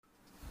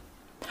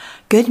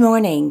Good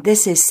morning.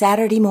 This is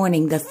Saturday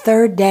morning, the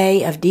 3rd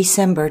day of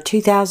December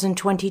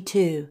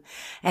 2022.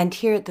 And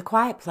here at the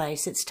Quiet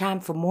Place, it's time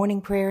for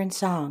morning prayer and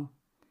song.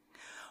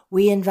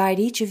 We invite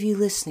each of you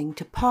listening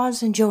to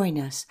pause and join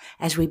us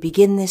as we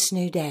begin this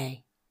new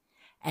day,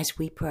 as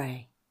we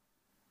pray.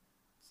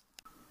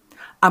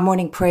 Our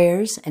morning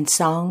prayers and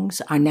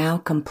songs are now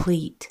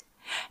complete,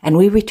 and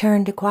we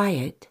return to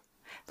quiet,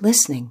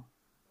 listening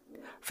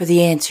for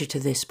the answer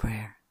to this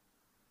prayer.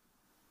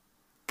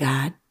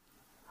 God,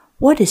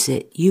 what is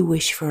it you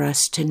wish for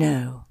us to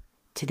know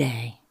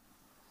today?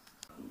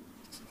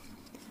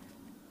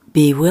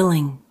 Be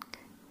willing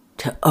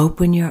to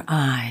open your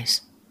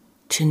eyes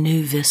to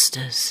new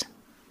vistas,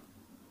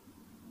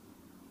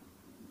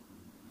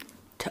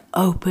 to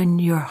open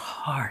your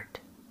heart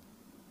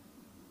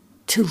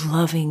to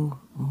loving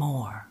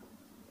more,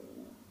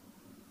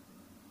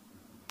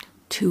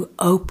 to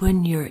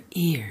open your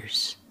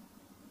ears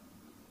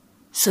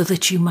so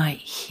that you might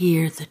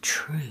hear the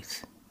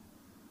truth.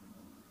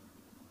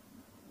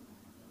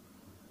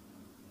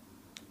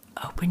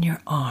 Open your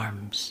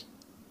arms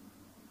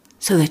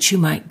so that you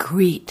might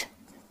greet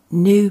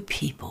new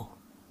people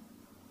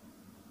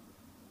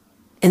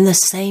in the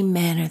same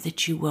manner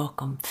that you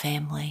welcome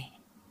family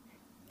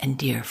and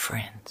dear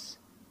friends.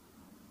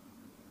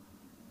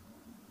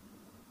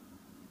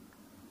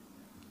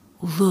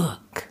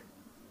 Look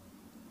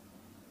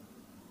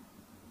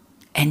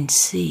and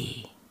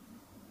see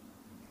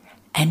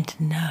and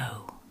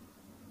know.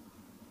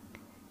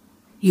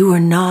 You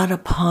are not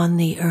upon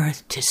the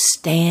earth to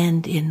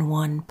stand in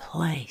one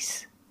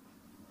place,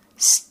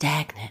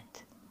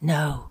 stagnant.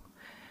 No.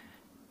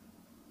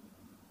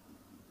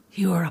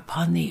 You are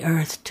upon the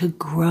earth to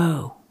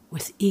grow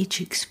with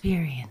each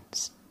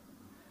experience.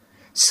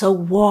 So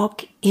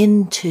walk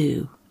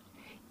into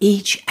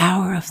each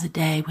hour of the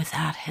day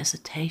without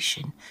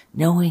hesitation,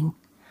 knowing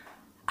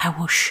I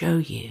will show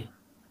you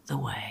the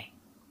way.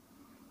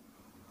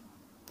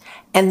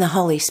 And the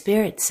Holy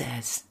Spirit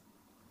says,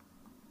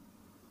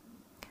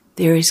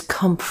 there is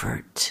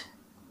comfort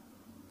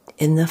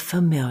in the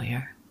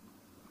familiar,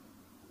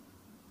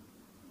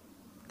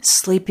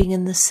 sleeping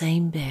in the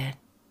same bed,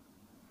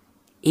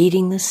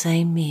 eating the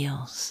same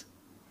meals,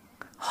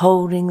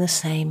 holding the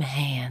same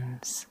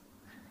hands,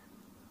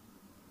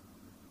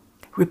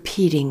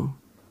 repeating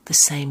the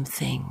same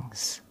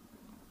things.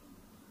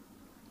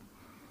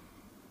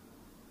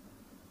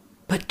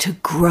 But to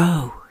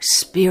grow,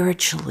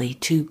 spiritually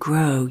to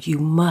grow, you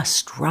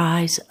must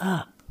rise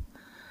up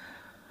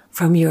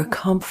from your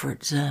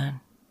comfort zone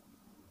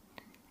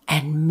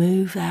and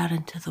move out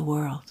into the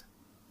world,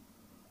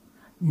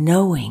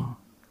 knowing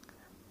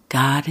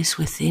God is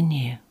within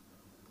you.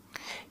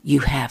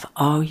 You have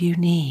all you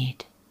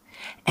need,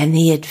 and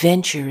the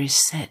adventure is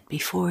set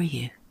before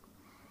you.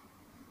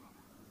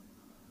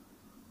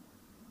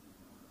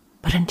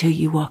 But until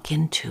you walk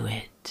into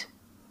it,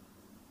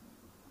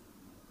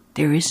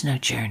 there is no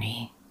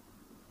journey.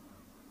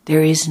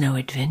 There is no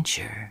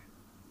adventure.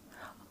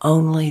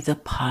 Only the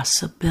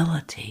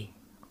possibility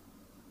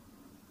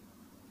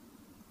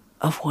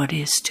of what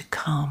is to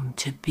come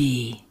to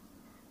be,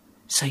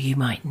 so you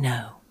might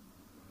know.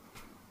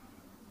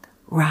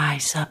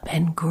 Rise up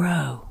and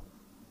grow.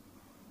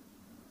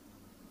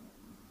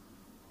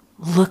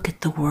 Look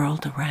at the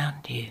world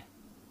around you.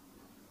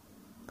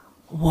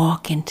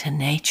 Walk into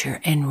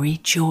nature and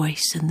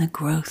rejoice in the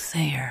growth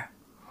there,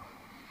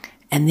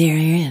 and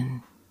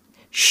therein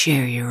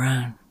share your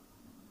own.